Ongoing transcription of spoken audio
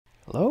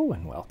Hello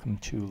and welcome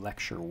to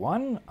Lecture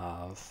 1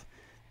 of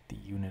the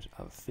unit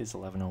of Phys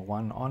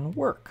 1101 on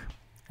work.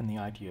 And the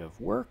idea of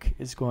work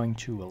is going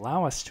to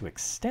allow us to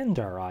extend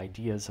our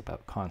ideas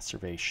about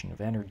conservation of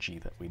energy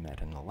that we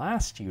met in the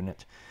last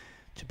unit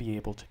to be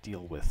able to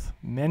deal with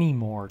many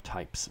more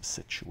types of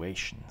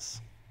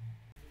situations.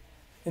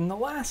 In the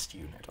last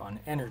unit on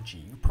energy,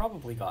 you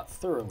probably got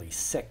thoroughly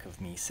sick of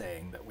me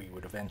saying that we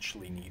would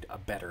eventually need a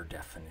better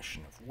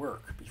definition of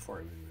work before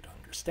we would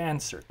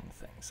understand certain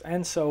things.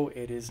 And so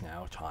it is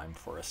now time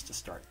for us to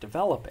start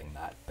developing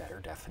that better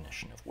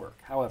definition of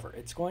work. However,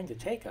 it's going to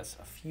take us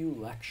a few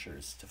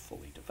lectures to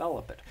fully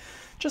develop it.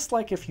 Just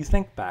like if you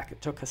think back,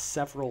 it took us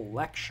several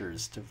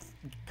lectures to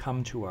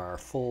come to our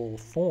full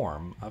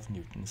form of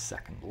Newton's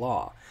second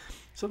law.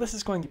 So this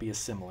is going to be a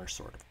similar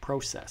sort of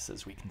process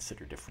as we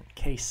consider different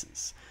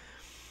cases.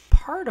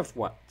 Part of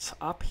what's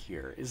up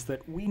here is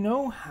that we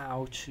know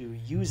how to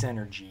use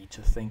energy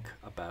to think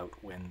about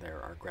when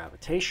there are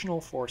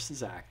gravitational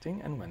forces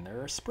acting and when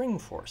there are spring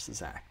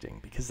forces acting,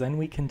 because then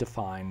we can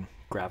define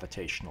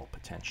gravitational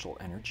potential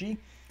energy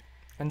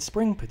and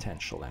spring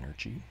potential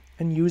energy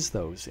and use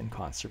those in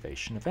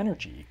conservation of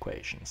energy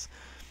equations.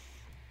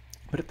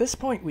 But at this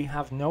point we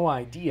have no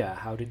idea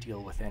how to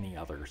deal with any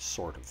other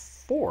sort of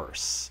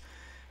force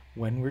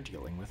when we're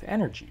dealing with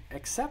energy,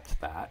 except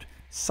that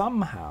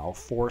somehow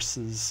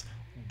forces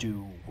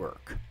do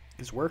work,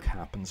 because work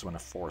happens when a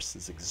force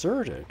is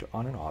exerted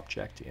on an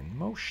object in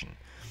motion.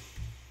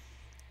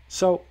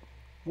 So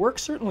work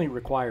certainly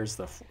requires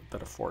that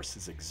a force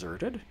is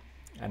exerted,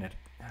 and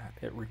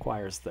it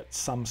requires that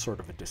some sort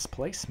of a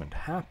displacement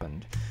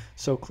happened.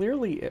 So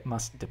clearly it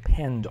must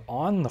depend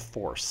on the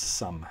force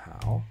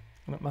somehow,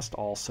 and it must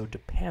also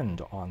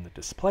depend on the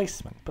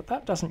displacement. But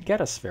that doesn't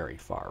get us very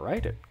far,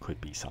 right? It could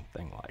be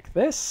something like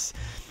this.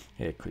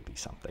 It could be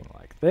something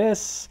like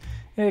this.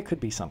 It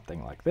could be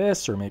something like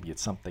this, or maybe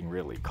it's something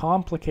really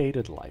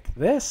complicated like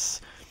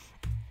this.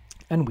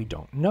 And we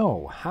don't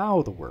know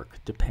how the work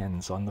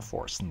depends on the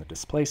force and the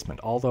displacement.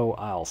 Although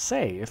I'll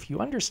say, if you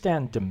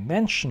understand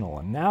dimensional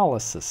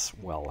analysis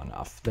well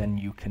enough, then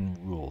you can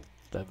rule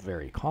the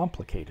very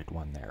complicated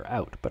one there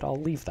out. But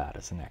I'll leave that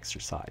as an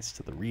exercise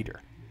to the reader.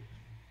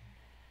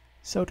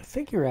 So to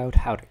figure out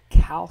how to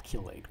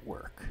calculate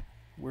work,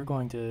 we're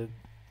going to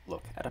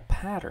look at a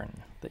pattern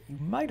that you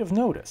might have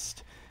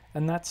noticed,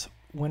 and that's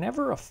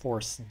whenever a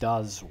force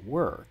does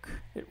work,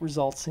 it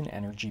results in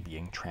energy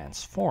being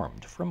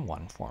transformed from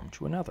one form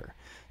to another.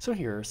 So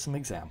here are some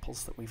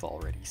examples that we've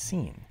already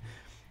seen.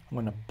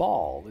 When a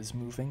ball is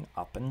moving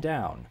up and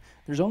down,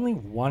 there's only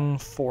one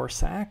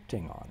force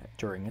acting on it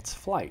during its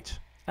flight,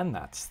 and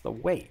that's the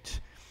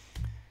weight.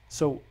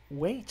 So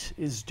weight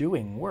is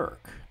doing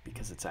work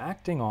because it's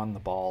acting on the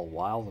ball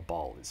while the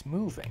ball is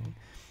moving,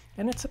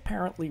 and it's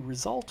apparently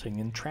resulting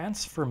in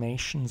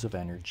transformations of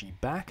energy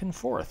back and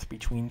forth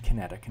between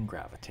kinetic and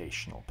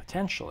gravitational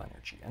potential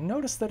energy. And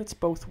notice that it's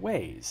both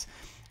ways.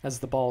 As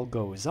the ball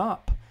goes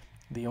up,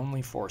 the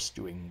only force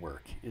doing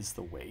work is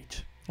the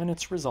weight, and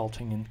it's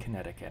resulting in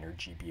kinetic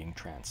energy being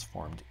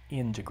transformed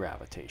into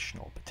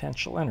gravitational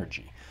potential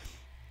energy.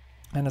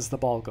 And as the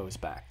ball goes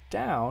back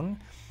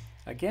down,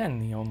 again,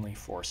 the only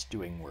force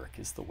doing work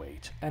is the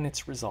weight, and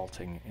it's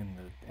resulting in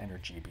the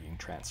energy being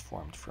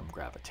transformed from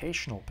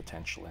gravitational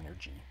potential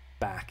energy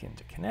back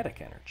into kinetic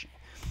energy.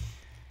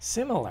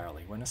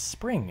 Similarly, when a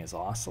spring is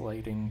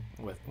oscillating,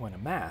 when a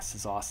mass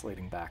is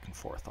oscillating back and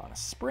forth on a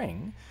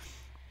spring,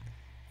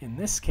 in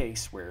this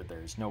case where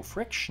there's no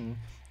friction,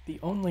 the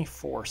only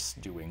force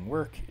doing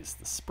work is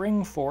the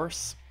spring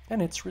force,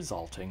 and it's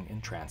resulting in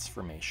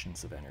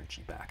transformations of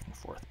energy back and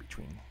forth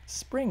between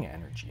spring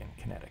energy and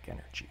kinetic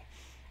energy.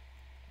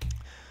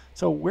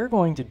 So we're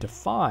going to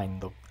define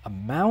the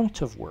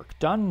amount of work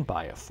done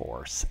by a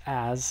force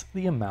as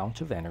the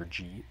amount of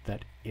energy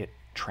that it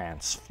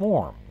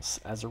transforms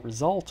as a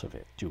result of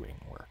it doing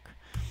work.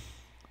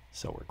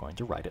 So we're going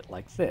to write it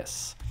like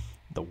this.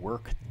 The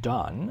work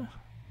done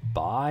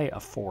by a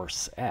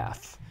force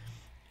F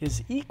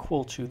is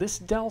equal to, this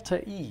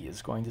delta E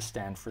is going to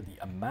stand for the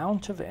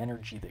amount of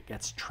energy that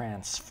gets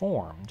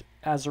transformed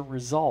as a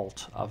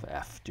result of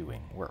F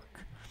doing work.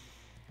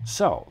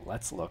 So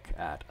let's look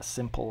at a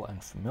simple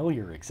and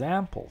familiar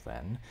example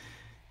then,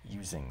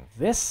 using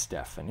this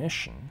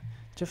definition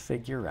to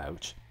figure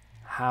out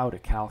how to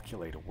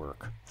calculate a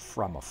work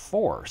from a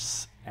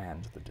force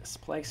and the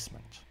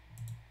displacement.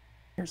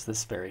 Here's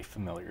this very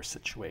familiar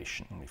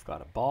situation. We've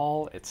got a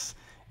ball. It's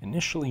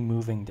initially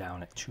moving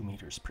down at 2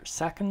 meters per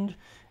second.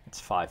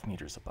 It's 5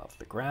 meters above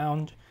the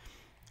ground.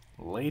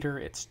 Later,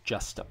 it's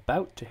just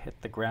about to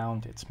hit the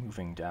ground. It's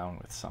moving down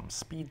with some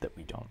speed that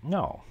we don't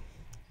know.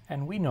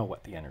 And we know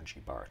what the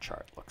energy bar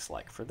chart looks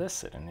like for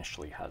this. It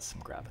initially has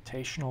some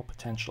gravitational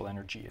potential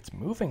energy. It's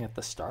moving at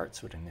the start,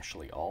 so it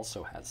initially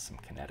also has some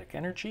kinetic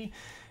energy.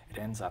 It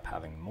ends up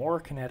having more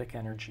kinetic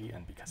energy,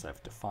 and because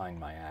I've defined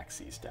my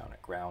axes down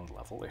at ground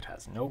level, it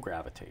has no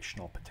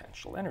gravitational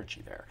potential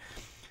energy there.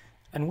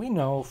 And we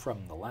know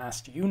from the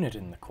last unit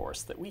in the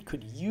course that we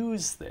could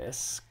use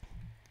this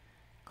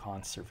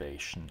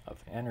conservation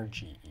of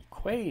energy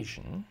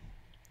equation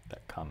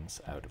that comes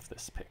out of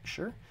this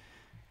picture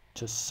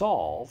to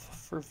solve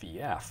for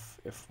VF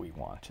if we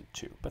wanted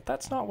to. But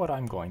that's not what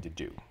I'm going to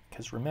do,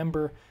 because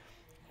remember,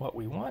 what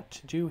we want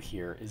to do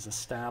here is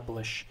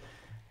establish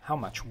how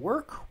much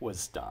work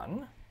was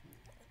done,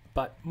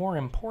 but more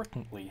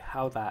importantly,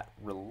 how that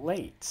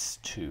relates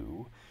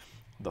to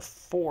the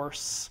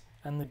force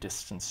and the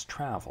distance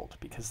traveled,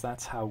 because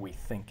that's how we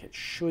think it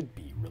should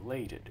be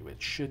related.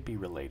 It should be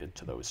related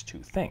to those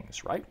two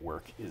things, right?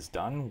 Work is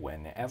done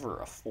whenever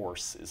a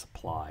force is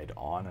applied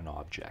on an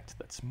object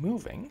that's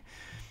moving.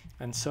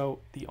 And so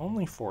the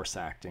only force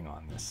acting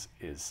on this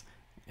is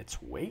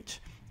its weight.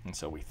 And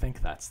so we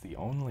think that's the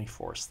only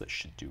force that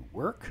should do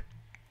work.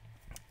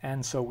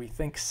 And so we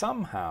think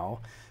somehow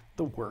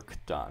the work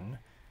done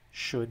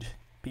should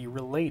be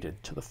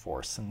related to the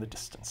force and the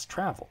distance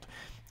traveled.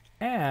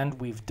 And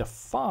we've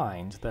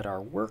defined that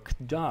our work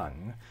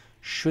done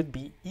should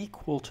be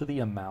equal to the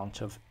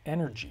amount of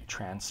energy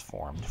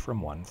transformed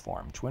from one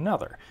form to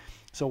another.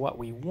 So what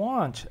we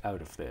want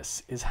out of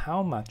this is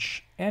how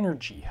much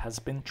energy has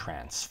been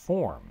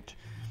transformed.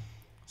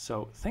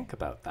 So think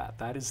about that.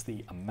 That is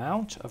the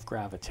amount of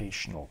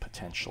gravitational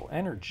potential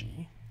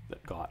energy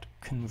that got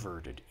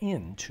converted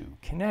into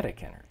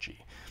kinetic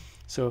energy.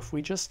 So if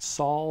we just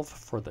solve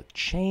for the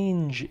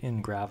change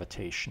in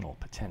gravitational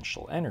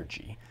potential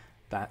energy,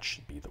 that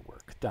should be the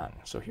work done.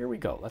 So here we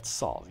go. Let's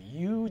solve.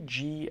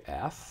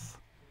 UGF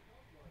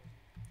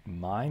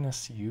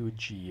minus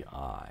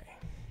UGI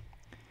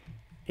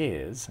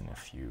is, and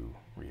if you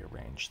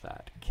rearrange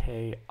that,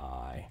 Ki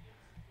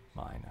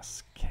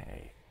minus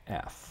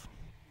Kf.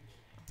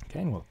 Okay,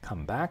 and we'll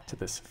come back to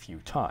this a few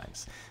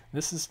times.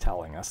 This is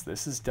telling us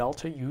this is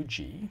delta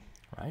UG,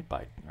 right?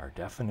 By our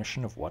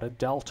definition of what a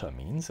delta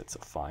means, it's a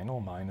final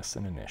minus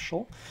an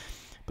initial.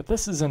 But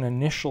this is an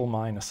initial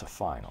minus a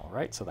final,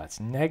 right? So that's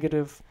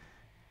negative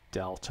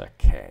delta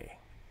K.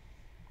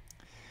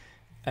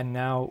 And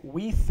now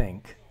we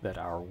think that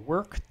our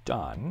work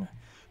done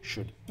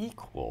should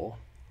equal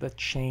the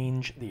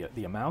change,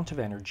 the amount of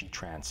energy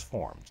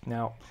transformed.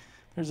 Now,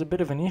 there's a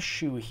bit of an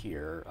issue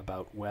here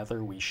about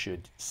whether we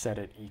should set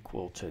it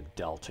equal to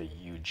delta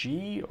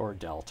UG or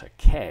delta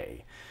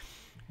K.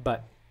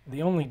 But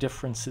the only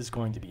difference is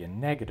going to be a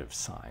negative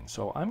sign.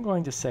 So I'm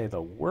going to say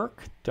the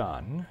work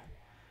done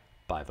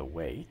by the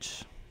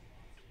weight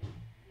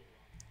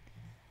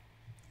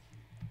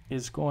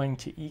is going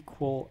to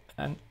equal,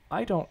 and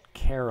I don't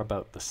care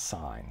about the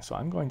sign, so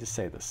I'm going to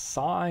say the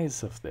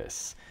size of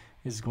this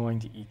is going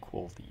to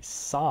equal the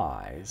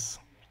size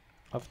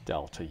of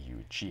delta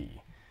UG.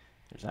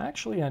 There's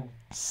actually a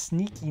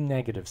sneaky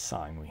negative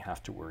sign we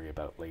have to worry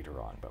about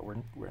later on, but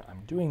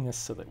I'm doing this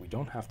so that we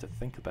don't have to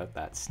think about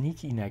that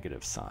sneaky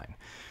negative sign.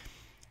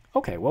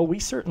 Okay, well, we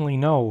certainly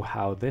know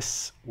how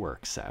this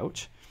works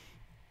out,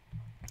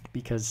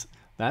 because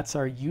that's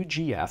our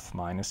UGF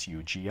minus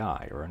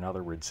UGI, or in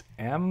other words,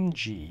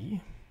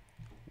 mg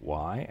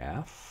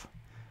YF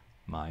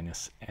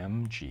minus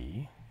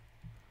mg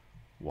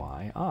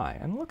YI.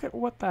 And look at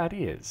what that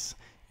is.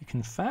 You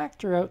can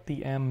factor out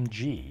the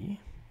mg,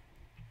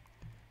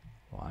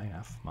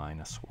 YF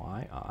minus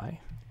YI.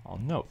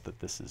 I'll note that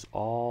this is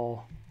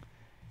all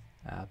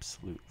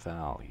absolute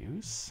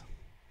values,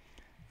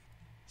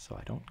 so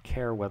I don't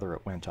care whether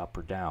it went up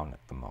or down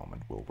at the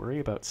moment. We'll worry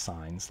about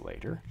signs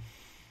later.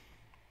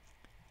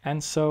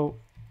 And so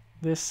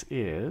this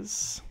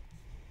is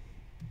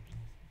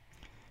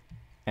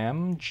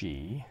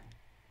mg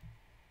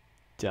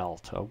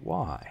delta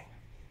y.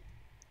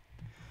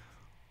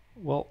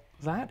 Well,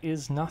 that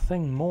is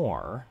nothing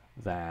more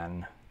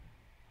than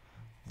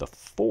the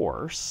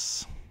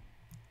force,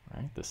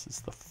 right? This is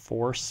the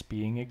force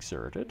being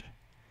exerted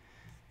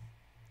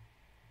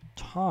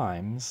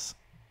times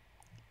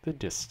the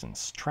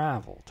distance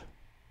traveled,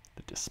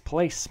 the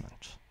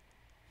displacement.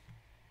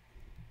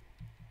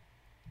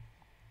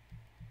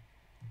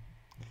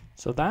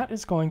 So that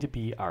is going to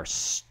be our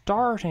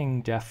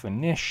starting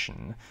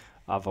definition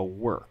of a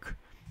work.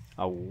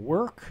 A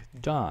work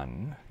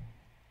done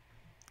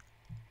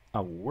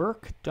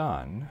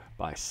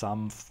by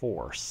some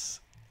force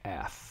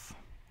F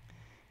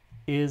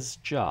is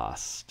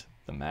just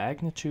the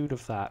magnitude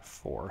of that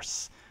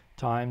force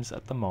times,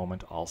 at the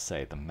moment, I'll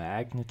say the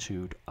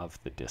magnitude of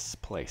the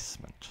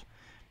displacement.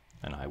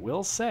 And I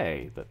will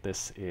say that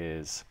this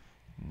is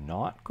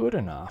not good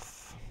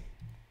enough.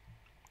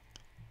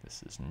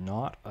 This is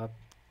not a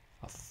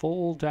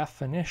full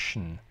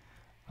definition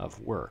of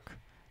work,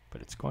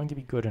 but it's going to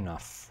be good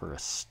enough for a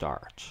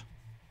start.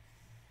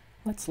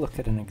 Let's look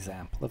at an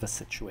example of a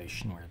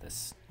situation where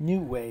this new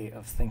way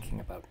of thinking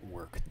about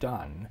work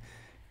done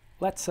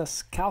lets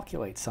us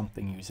calculate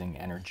something using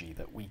energy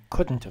that we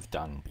couldn't have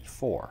done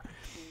before.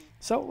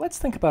 So let's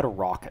think about a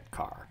rocket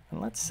car. And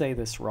let's say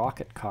this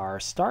rocket car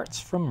starts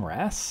from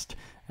rest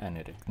and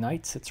it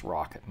ignites its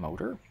rocket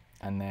motor,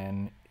 and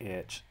then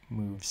it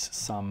moves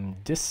some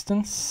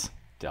distance,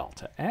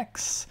 delta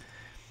x,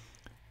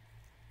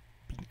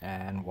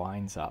 and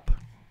winds up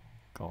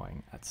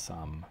going at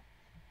some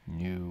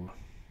new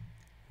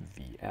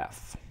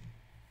VF.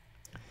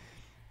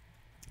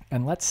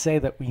 And let's say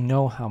that we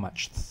know how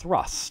much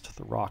thrust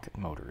the rocket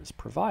motor is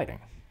providing.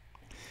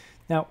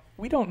 Now,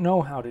 we don't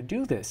know how to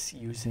do this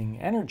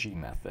using energy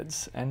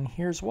methods, and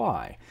here's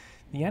why.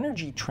 The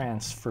energy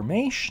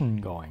transformation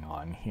going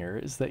on here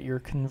is that you're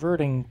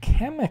converting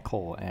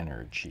chemical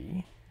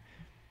energy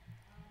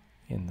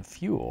in the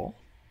fuel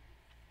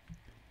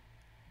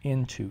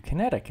into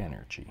kinetic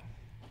energy.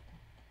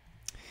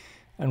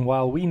 And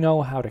while we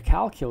know how to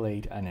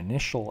calculate an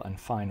initial and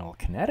final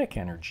kinetic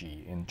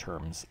energy in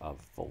terms of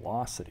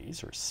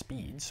velocities, or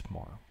speeds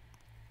more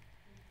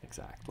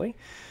exactly,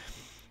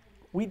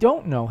 we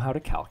don't know how to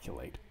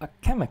calculate a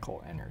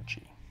chemical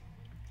energy.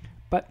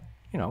 But,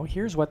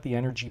 here's what the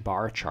energy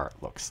bar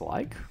chart looks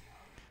like.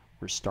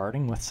 We're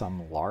starting with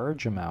some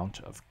large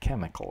amount of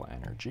chemical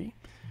energy,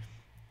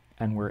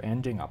 and we're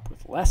ending up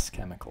with less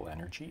chemical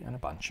energy and a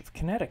bunch of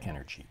kinetic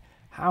energy.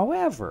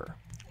 However,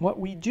 what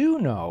we do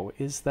know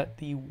is that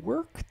the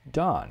work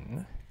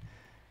done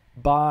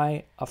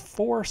by a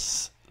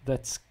force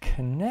that's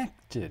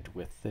connected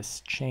with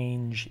this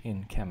change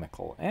in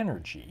chemical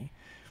energy,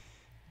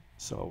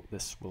 so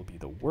this will be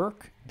the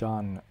work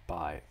done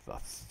by the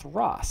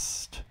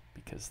thrust,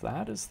 because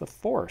that is the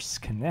force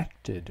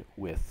connected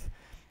with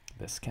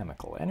this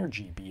chemical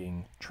energy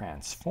being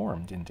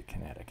transformed into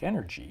kinetic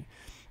energy,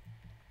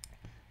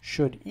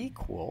 should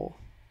equal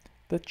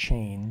the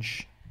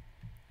change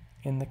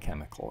in the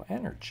chemical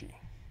energy.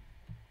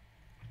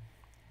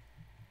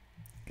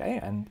 Okay,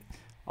 and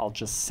I'll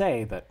just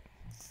say that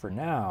for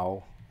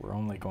now, we're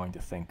only going to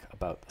think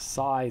about the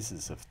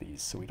sizes of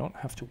these, so we don't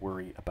have to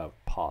worry about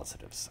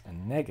positives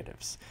and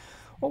negatives.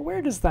 Well,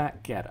 where does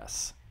that get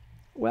us?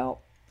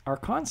 Well, our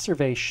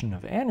conservation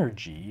of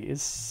energy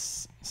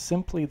is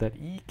simply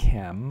that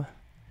Echem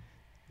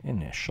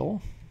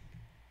initial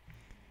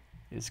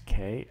is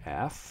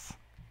Kf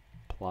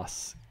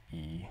plus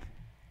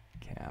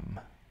Echem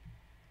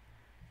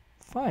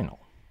final.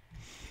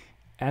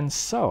 And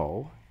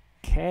so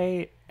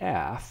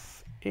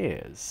Kf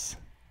is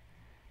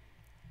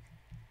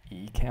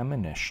Echem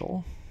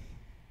initial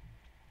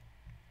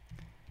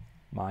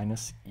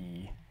minus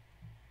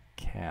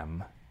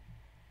Echem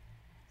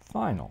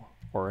final,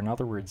 or in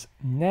other words,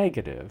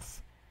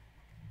 negative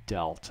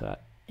delta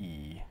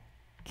E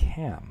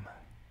chem.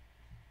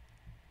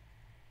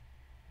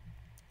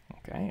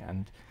 Okay,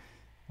 and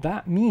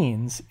that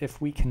means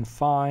if we can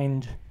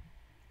find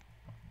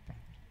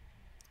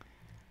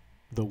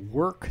the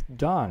work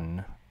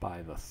done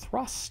by the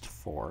thrust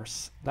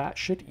force, that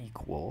should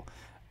equal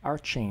our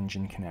change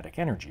in kinetic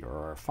energy,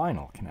 or our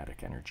final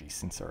kinetic energy,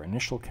 since our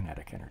initial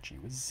kinetic energy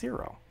was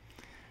 0.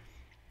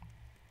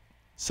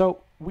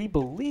 So we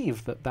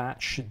believe that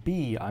that should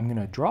be, I'm going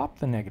to drop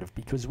the negative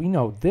because we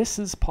know this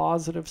is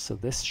positive, so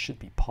this should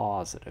be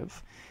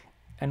positive.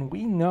 And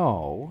we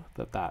know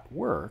that that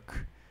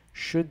work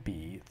should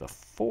be the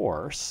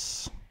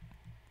force,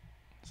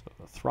 so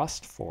the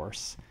thrust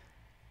force,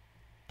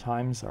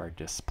 times our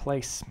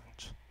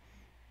displacement.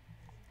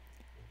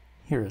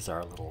 Here is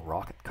our little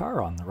rocket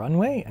car on the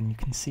runway, and you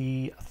can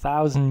see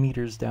 1,000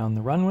 meters down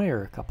the runway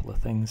are a couple of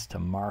things to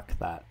mark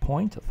that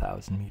point,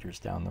 1,000 meters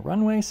down the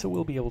runway, so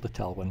we'll be able to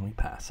tell when we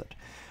pass it.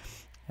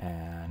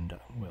 And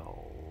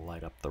we'll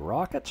light up the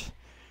rocket,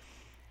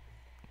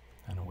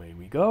 and away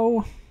we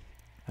go.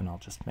 And I'll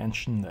just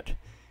mention that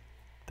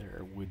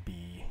there would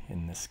be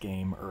in this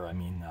game,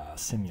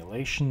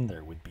 simulation,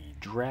 there would be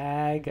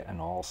drag,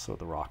 and also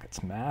the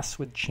rocket's mass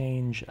would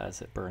change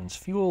as it burns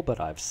fuel, but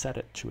I've set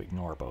it to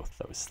ignore both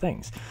those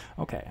things.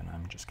 Okay, and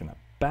I'm just going to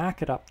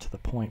back it up to the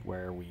point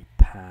where we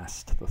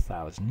passed the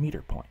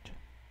 1,000-meter point.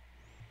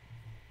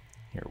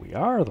 Here we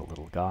are, the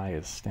little guy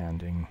is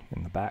standing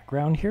in the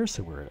background here,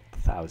 so we're at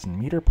the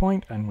 1,000-meter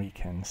point, and we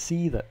can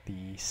see that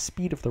the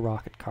speed of the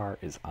rocket car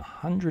is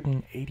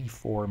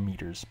 184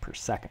 meters per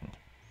second.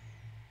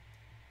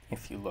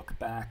 If you look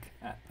back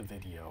at the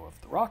video of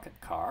the rocket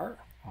car,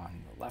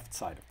 on the left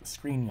side of the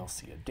screen you'll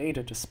see a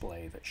data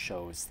display that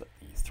shows that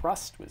the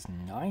thrust was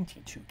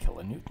 92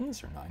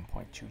 kilonewtons, or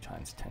 9.2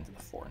 times 10 to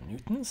the 4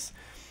 newtons.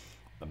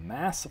 The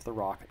mass of the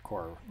rocket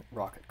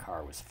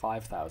car was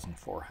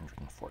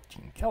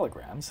 5,414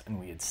 kilograms, and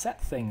we had set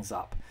things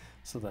up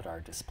so that our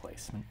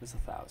displacement was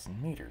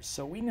 1,000 meters.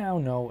 So we now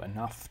know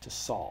enough to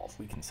solve.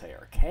 We can say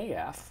our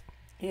Kf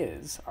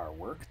is our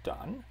work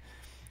done.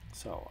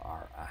 So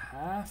our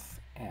 1/2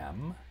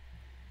 m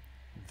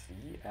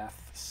Vf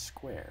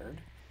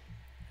squared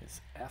is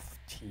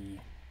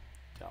Ft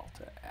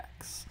delta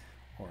x,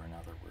 or in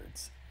other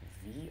words,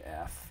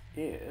 Vf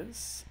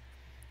is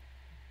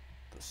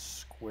the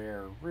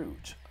square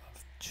root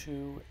of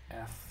 2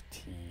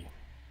 Ft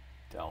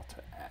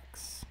delta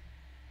x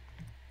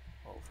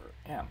over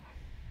m.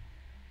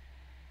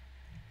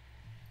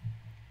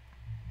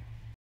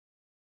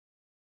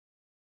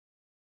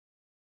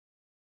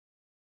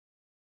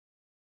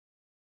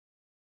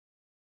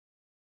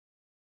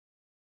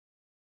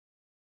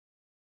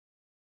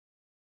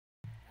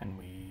 And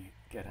we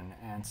get an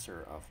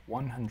answer of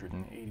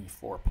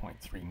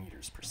 184.3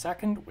 meters per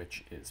second,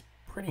 which is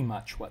pretty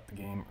much what the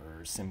game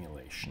or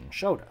simulation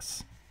showed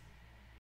us.